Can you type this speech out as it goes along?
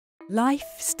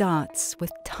Life starts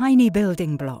with tiny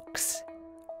building blocks,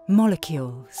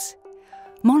 molecules.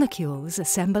 Molecules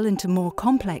assemble into more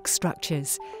complex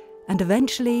structures and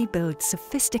eventually build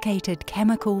sophisticated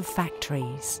chemical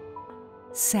factories,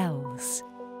 cells.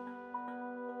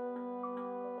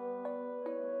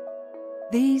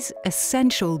 These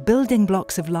essential building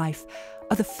blocks of life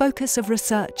are the focus of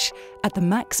research at the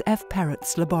Max F.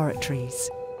 Perutz Laboratories.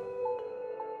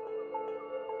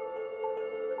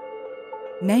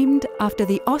 Named after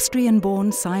the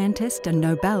Austrian-born scientist and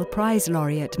Nobel Prize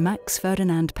laureate Max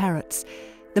Ferdinand Perutz,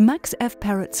 the Max F.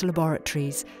 Perutz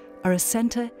Laboratories are a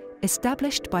centre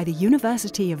established by the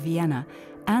University of Vienna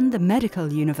and the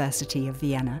Medical University of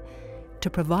Vienna to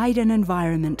provide an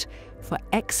environment for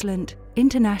excellent,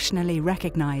 internationally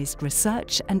recognised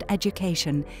research and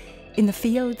education in the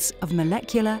fields of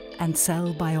molecular and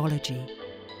cell biology.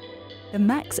 The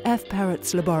Max F.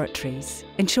 Perutz Laboratories,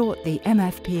 in short the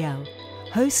MFPL,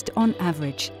 host on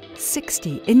average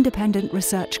 60 independent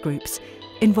research groups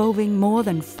involving more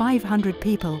than 500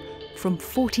 people from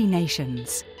 40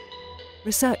 nations.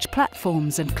 Research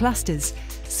platforms and clusters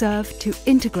serve to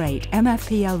integrate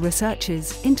MFPL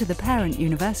researchers into the parent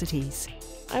universities.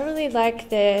 I really like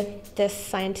the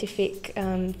scientific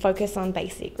focus on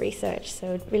basic research,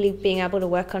 so really being able to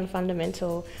work on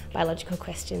fundamental biological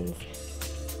questions.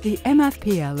 The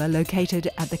MFPL are located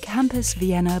at the Campus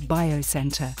Vienna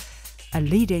Biocenter, a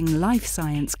leading life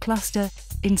science cluster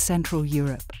in Central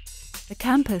Europe. The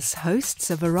campus hosts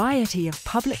a variety of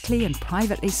publicly and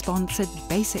privately sponsored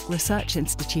basic research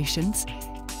institutions,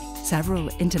 several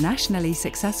internationally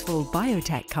successful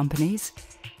biotech companies,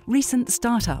 recent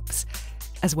startups,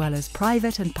 as well as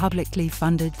private and publicly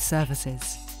funded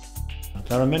services.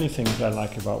 There are many things I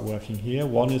like about working here.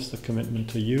 One is the commitment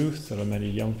to youth. There are many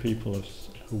young people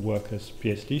who work as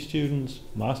PhD students,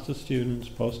 master's students,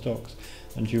 postdocs,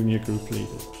 and junior group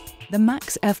leaders. The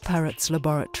Max F. Perutz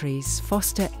Laboratories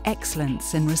foster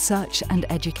excellence in research and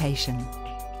education.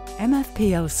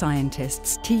 MFPL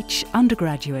scientists teach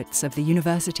undergraduates of the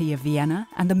University of Vienna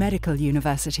and the Medical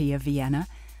University of Vienna,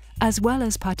 as well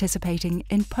as participating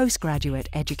in postgraduate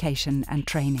education and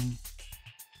training.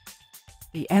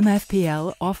 The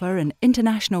MFPL offer an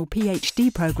international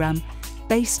PhD program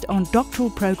based on doctoral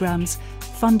programs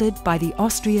funded by the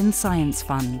Austrian Science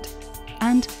Fund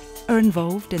and are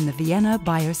involved in the Vienna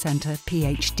Biocenter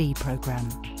PhD program.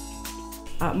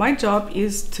 My job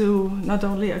is to not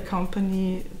only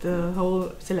accompany the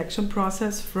whole selection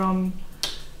process from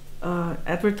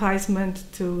advertisement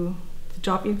to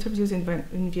job interviews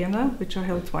in Vienna, which are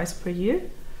held twice per year,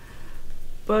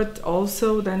 but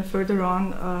also then further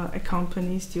on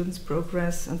accompany students'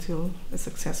 progress until a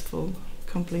successful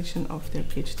completion of their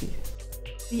PhD.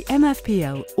 The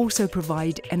MFPL also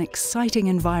provide an exciting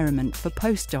environment for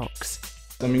postdocs.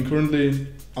 I mean, currently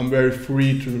I'm very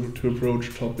free to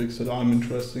approach topics that I'm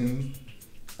interested in,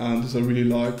 and this I really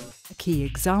like. A key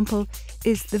example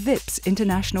is the VIPS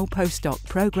International Postdoc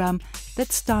Programme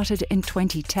that started in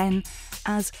 2010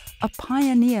 as a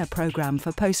pioneer programme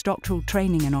for postdoctoral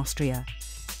training in Austria.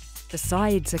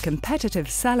 Besides a competitive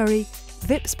salary,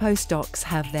 VIPS postdocs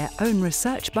have their own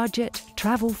research budget,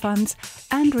 travel funds,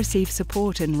 and receive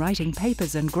support in writing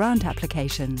papers and grant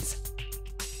applications.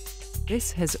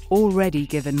 This has already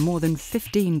given more than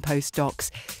 15 postdocs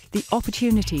the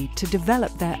opportunity to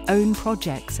develop their own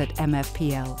projects at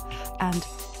MFPL and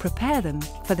prepare them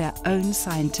for their own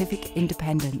scientific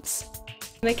independence.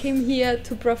 I came here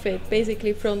to profit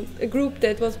basically from a group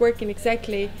that was working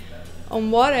exactly on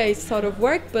what I sort of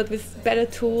worked, but with better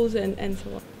tools and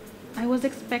so on. I was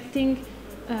expecting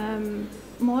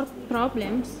more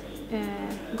problems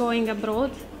going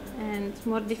abroad and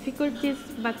more difficulties,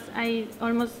 but I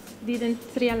almost didn't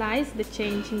realize the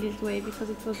change in this way because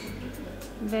it was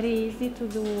very easy to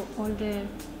do all the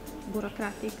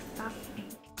bureaucratic stuff.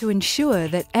 To ensure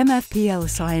that MFPL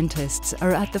scientists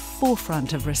are at the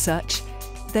forefront of research,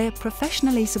 they are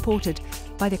professionally supported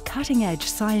by the cutting-edge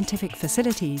scientific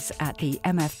facilities at the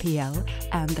MFPL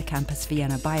and the Campus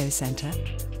Vienna Biocenter,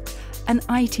 an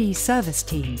IT service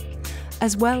team,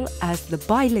 as well as the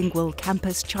bilingual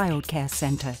Campus Childcare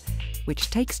Centre, which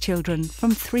takes children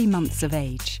from 3 months of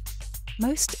age.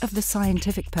 Most of the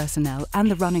scientific personnel and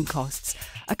the running costs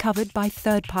are covered by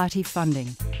third-party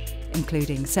funding,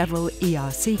 including several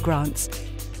ERC grants,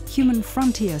 Human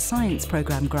Frontier Science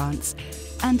Programme grants,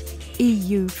 and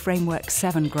EU Framework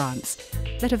 7 grants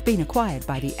that have been acquired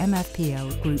by the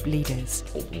MFPL group leaders.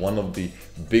 One of the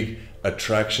big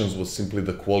attractions was simply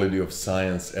the quality of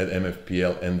science at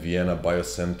MFPL and Vienna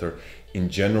Biocenter in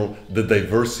general, the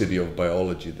diversity of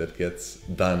biology that gets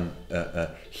done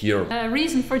here. A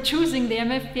reason for choosing the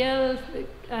MFPL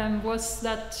was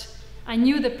that I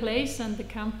knew the place and the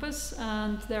campus,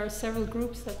 and there are several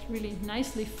groups that really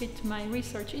nicely fit my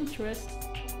research interest.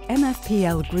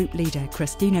 MFPL group leader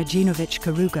Kristina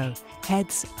Djinović-Carugo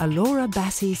heads Alora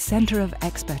Bassi's Centre of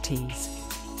Expertise,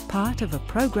 part of a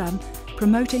programme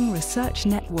promoting research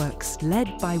networks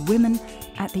led by women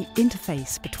at the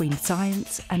interface between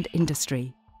science and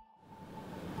industry.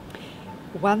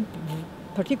 One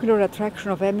particular attraction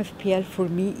of MFPL for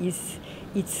me is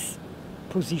its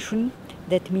position.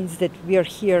 That means that we are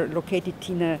here located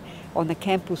on a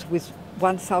campus with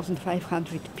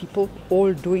 1,500 people,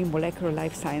 all doing molecular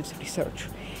life science research.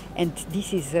 And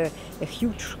this is a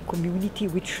huge community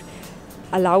which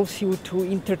allows you to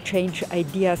interchange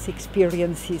ideas,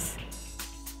 experiences.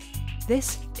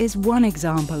 This is one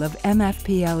example of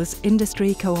MFPL's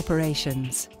industry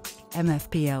cooperations.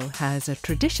 MFPL has a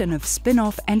tradition of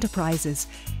spin-off enterprises,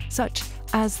 such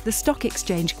as the stock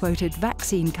exchange-quoted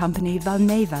vaccine company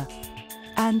Valneva,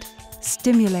 and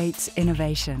stimulates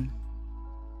innovation.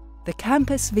 The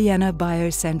Campus Vienna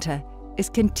Biocenter is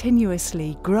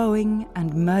continuously growing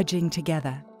and merging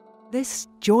together. This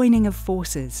joining of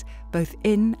forces, both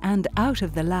in and out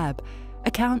of the lab,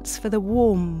 accounts for the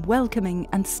warm, welcoming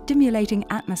and stimulating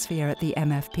atmosphere at the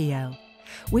MFPL,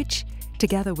 which,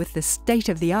 together with the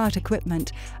state-of-the-art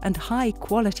equipment and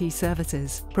high-quality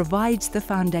services, provides the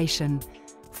foundation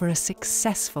for a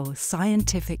successful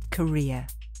scientific career.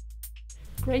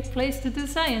 Great place to do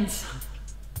science.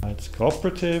 It's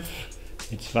cooperative,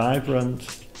 it's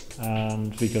vibrant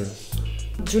and vigorous.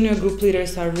 Junior group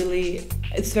leaders are really,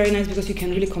 it's very nice because you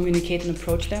can really communicate and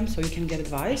approach them, so you can get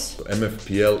advice.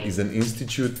 MFPL is an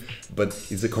institute, but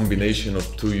it's a combination of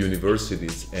two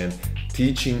universities, and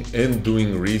teaching and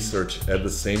doing research at the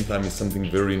same time is something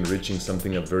very enriching,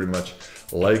 something I very much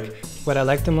like. What I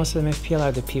like the most of MFPL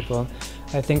are the people.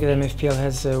 I think that MFPL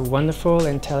has wonderful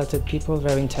and talented people,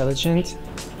 very intelligent.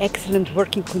 Excellent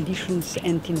working conditions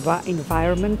and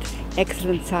environment,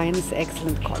 excellent science,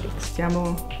 excellent colleagues.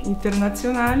 Siamo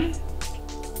internazionali,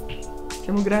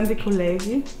 siamo grandi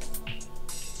colleghi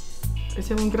e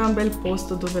siamo un gran bel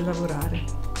posto dove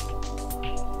lavorare.